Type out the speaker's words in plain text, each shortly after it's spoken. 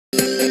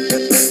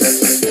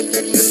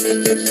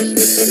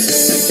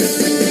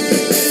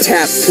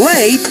Tap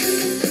play.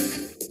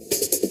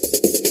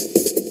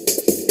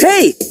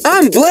 Hey,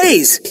 I'm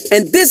Blaze,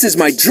 and this is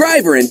my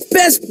driver and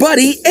best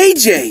buddy,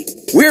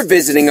 AJ. We're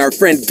visiting our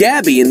friend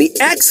Gabby in the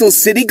Axle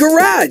City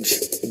garage.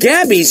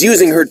 Gabby's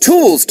using her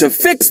tools to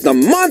fix the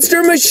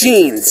monster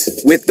machines.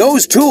 With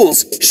those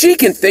tools, she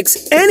can fix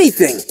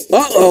anything.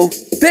 Uh-oh,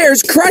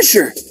 there's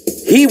Crusher.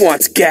 He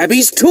wants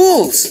Gabby's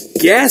tools.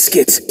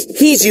 Gaskets.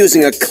 He's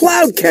using a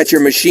cloud catcher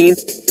machine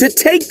to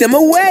take them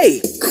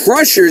away.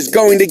 Crusher's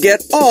going to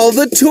get all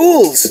the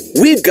tools.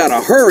 We've got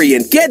to hurry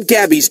and get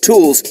Gabby's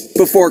tools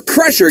before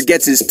Crusher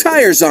gets his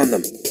tires on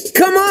them.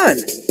 Come on!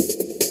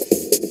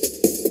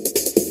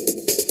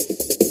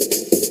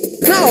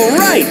 All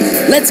right,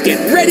 let's get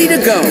ready to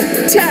go.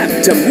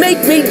 Tap to make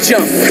me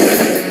jump.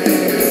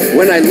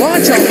 When I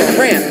launch off the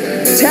ramp,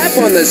 tap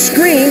on the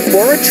screen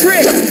for a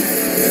trick.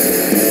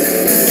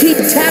 Keep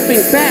tapping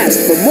fast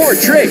for more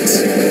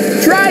tricks.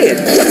 Try it.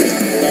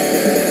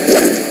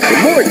 The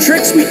more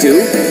tricks we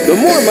do, the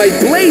more my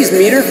Blaze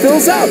meter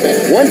fills up.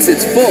 Once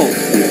it's full,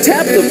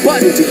 tap the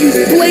button to use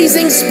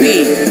blazing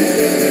speed.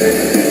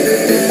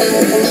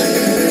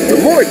 The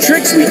more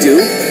tricks we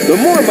do, the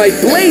more my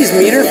Blaze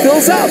meter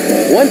fills up.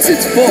 Once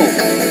it's full,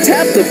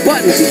 tap the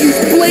button to use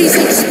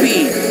blazing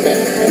speed.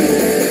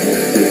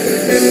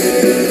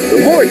 The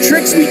more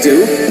tricks we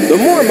do, the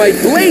more my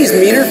Blaze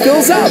meter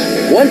fills up.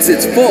 Once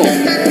it's full,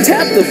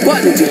 tap the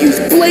button to use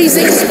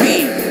blazing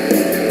speed.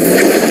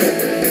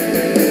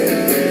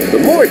 The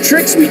more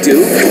tricks we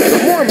do, the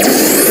more...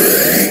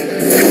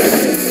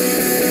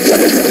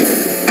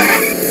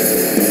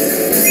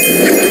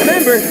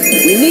 Remember,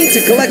 we need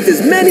to collect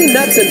as many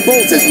nuts and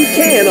bolts as we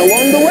can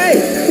along the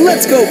way.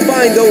 Let's go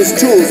find those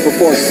tools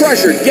before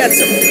Crusher gets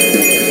them.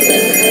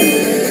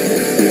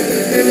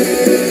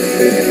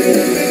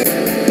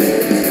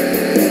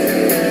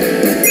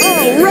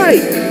 All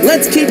right,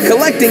 let's keep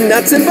collecting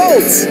nuts and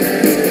bolts.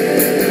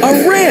 A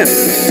ramp.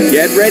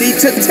 Get ready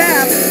to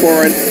tap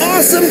for an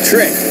awesome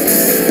trick.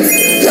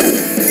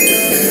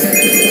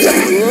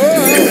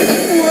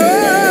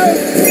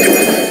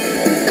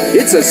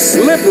 It's a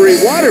slippery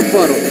water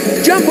puddle.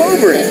 Jump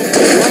over it.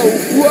 Whoa,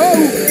 whoa.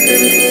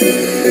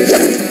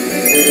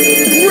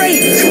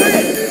 Great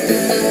trick.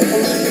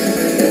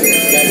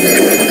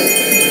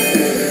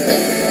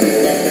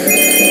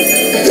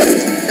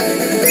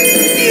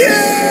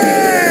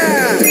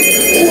 Yeah!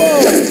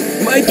 Whoa,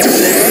 my dad.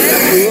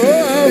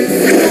 Whoa,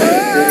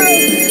 whoa.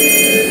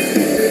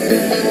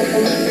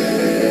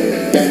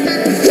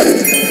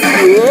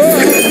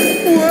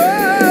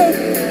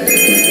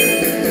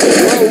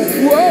 Whoa,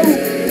 whoa.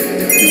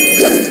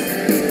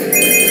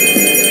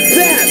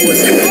 That was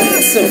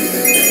awesome!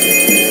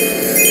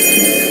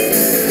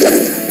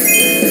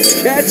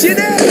 Catch it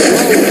out!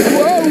 Whoa,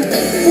 whoa,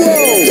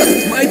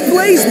 whoa! My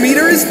Blaze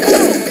meter is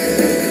full!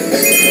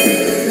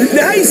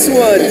 Nice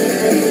one!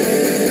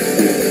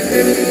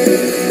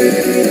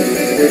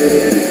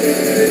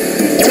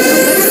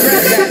 Let's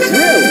grab that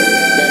drill!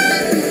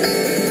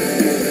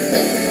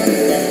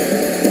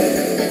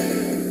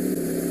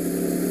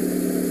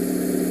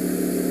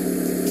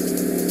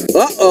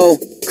 Uh-oh!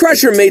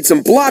 Crusher made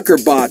some blocker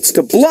bots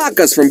to block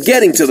us from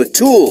getting to the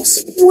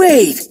tools.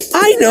 Wait,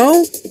 I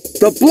know!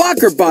 The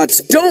blocker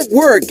bots don't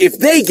work if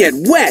they get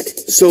wet,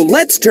 so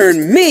let's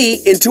turn me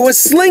into a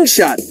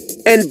slingshot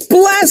and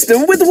blast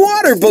them with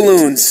water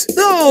balloons.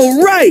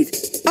 All right,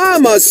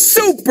 I'm a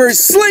super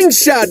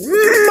slingshot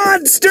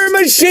monster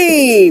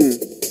machine!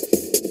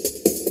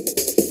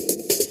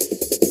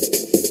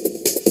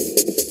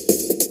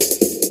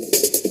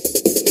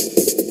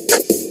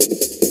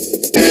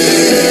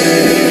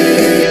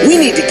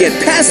 Get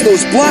past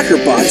those blocker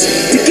bots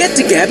to get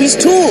to Gabby's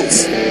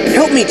tools.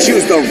 Help me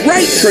choose the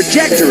right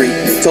trajectory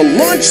to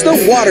launch the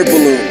water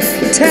balloon.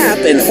 Tap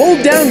and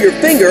hold down your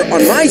finger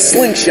on my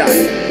slingshot.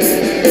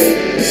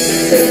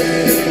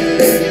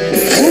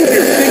 Move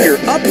your finger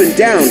up and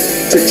down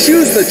to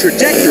choose the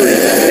trajectory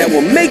that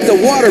will make the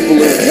water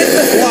balloon hit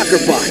the blocker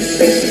bot.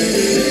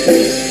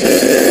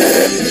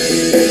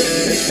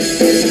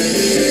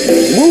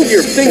 Move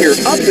your finger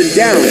up and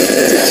down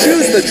to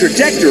choose the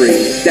trajectory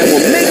that will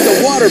make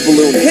the water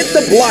balloon hit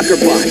the blocker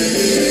bot.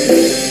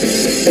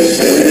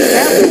 When you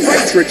have the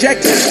right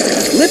trajectory,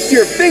 lift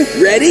your finger.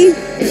 Ready?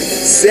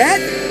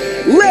 Set?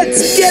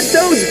 Let's get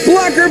those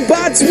blocker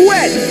bots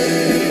wet!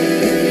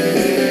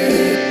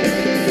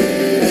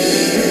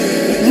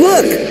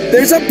 Look!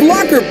 There's a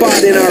blocker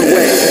bot in our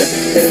way!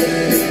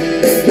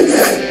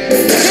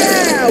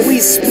 Yeah! We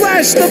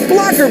splashed the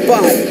blocker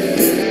bot!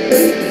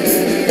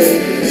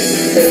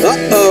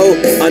 Uh-oh,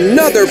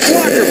 another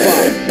blocker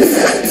bot.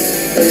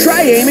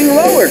 Try aiming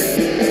lower.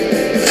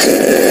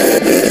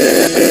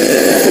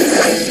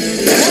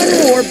 One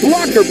more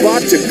blocker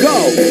bot to go.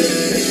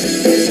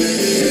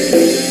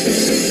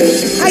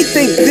 I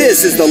think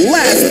this is the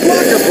last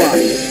blocker bot.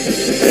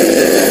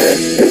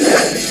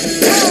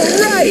 All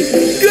right,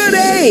 good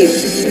aim.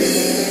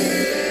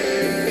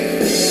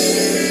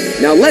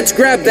 Now let's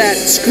grab that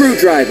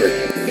screwdriver.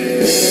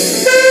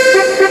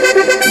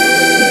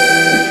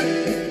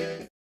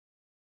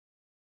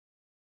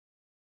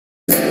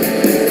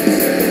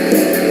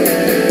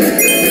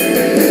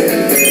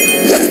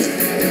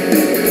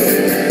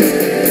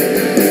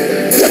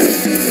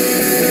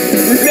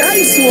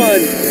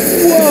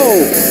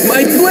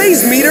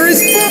 blaze meter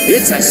is full.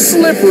 It's a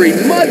slippery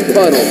mud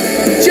puddle.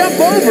 Jump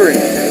over it.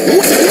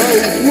 Whoa,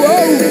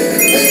 whoa.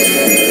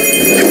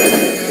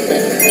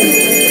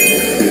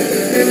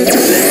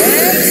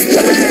 Let's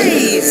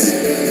blaze.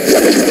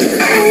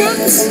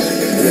 Whoops.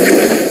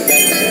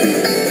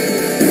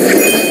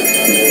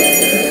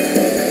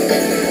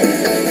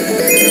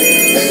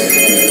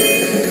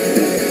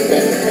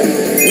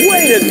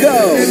 Way to go.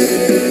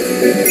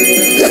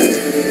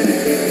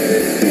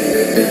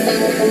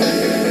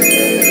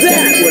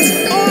 That was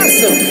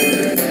awesome!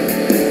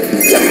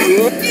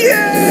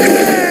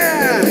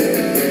 Yeah!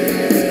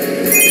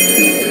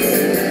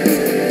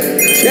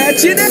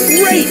 Catching it!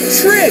 Great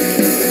trick!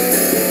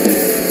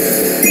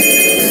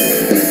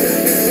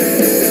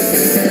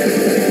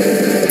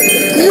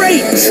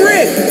 Great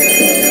trick!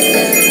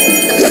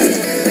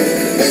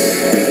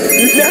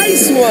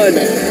 Nice one!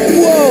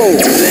 Whoa!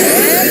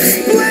 Let's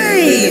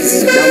blaze!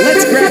 Now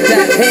let's grab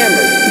that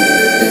hammer.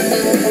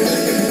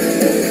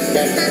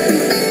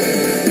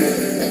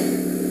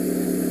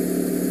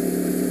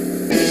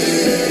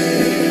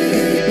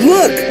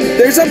 Look!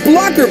 There's a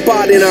blocker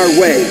bot in our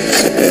way!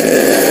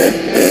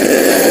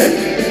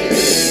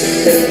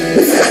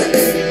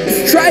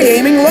 Try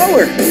aiming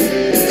lower!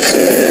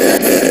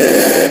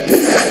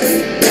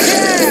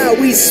 Yeah!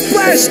 We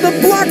splashed the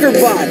blocker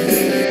bot!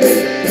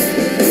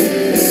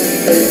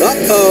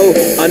 Uh-oh!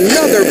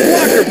 Another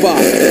blocker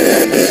bot!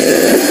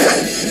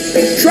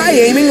 Try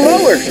aiming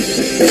lower!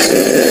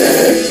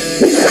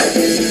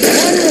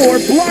 One more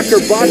blocker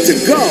bot to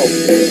go!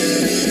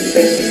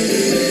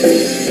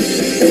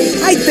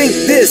 I think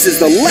this is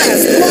the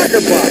last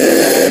blocker bot.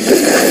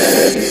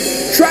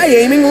 Try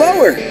aiming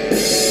lower.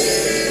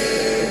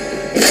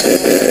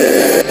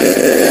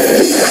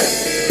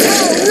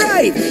 All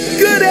right,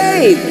 good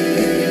aim.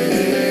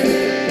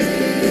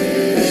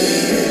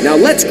 Now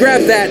let's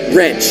grab that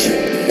wrench.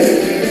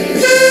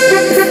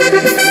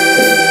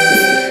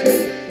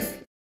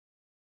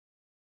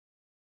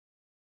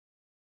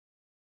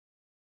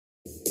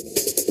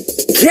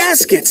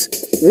 Gaskets!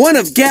 One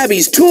of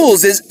Gabby's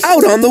tools is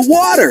out on the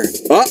water.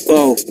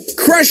 Uh-oh.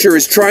 Crusher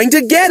is trying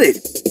to get it.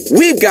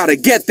 We've got to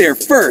get there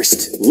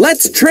first.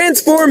 Let's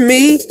transform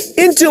me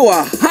into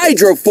a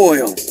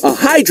hydrofoil. A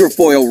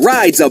hydrofoil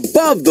rides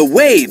above the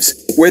waves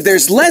where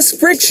there's less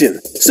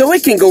friction, so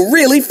it can go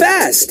really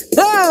fast.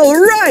 All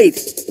right.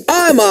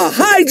 I'm a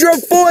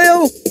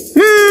hydrofoil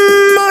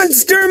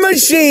monster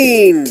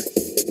machine.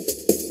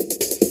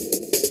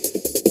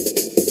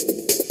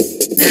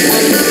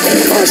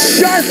 A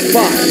shark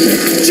bot!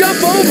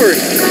 Jump over it!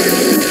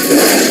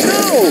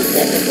 No!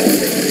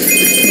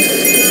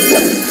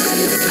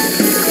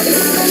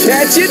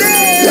 Catch it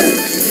in!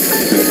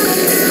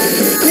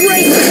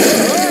 Great!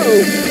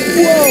 Oh!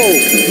 Whoa!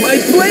 My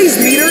blaze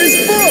meter is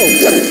full!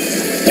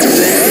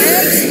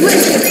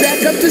 Let's get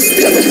back up to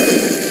speed!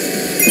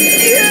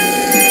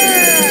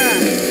 Yeah!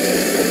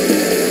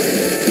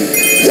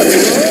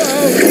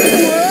 Whoa!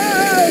 Whoa!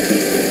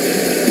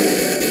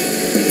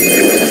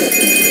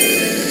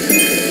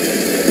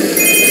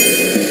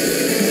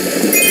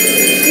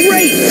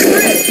 Great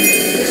trick!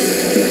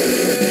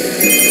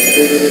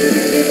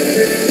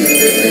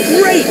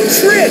 Great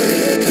trick!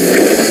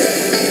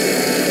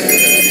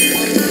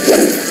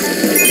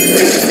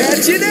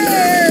 Catch it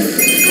there!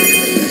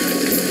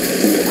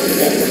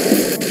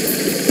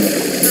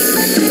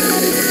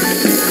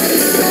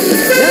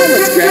 Now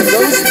let's grab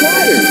those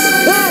pliers.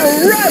 All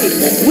right!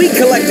 We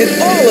collected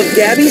all of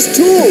Gabby's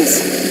tools.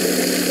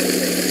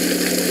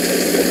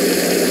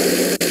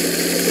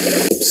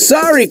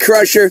 Sorry,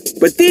 Crusher,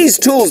 but these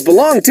tools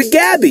belong to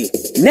Gabby.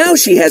 Now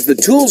she has the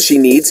tools she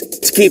needs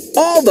to keep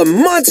all the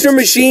monster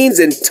machines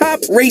in top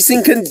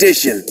racing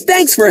condition.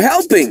 Thanks for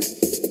helping.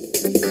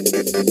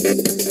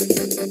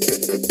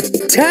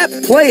 Tap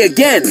play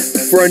again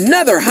for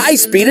another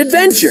high-speed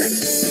adventure.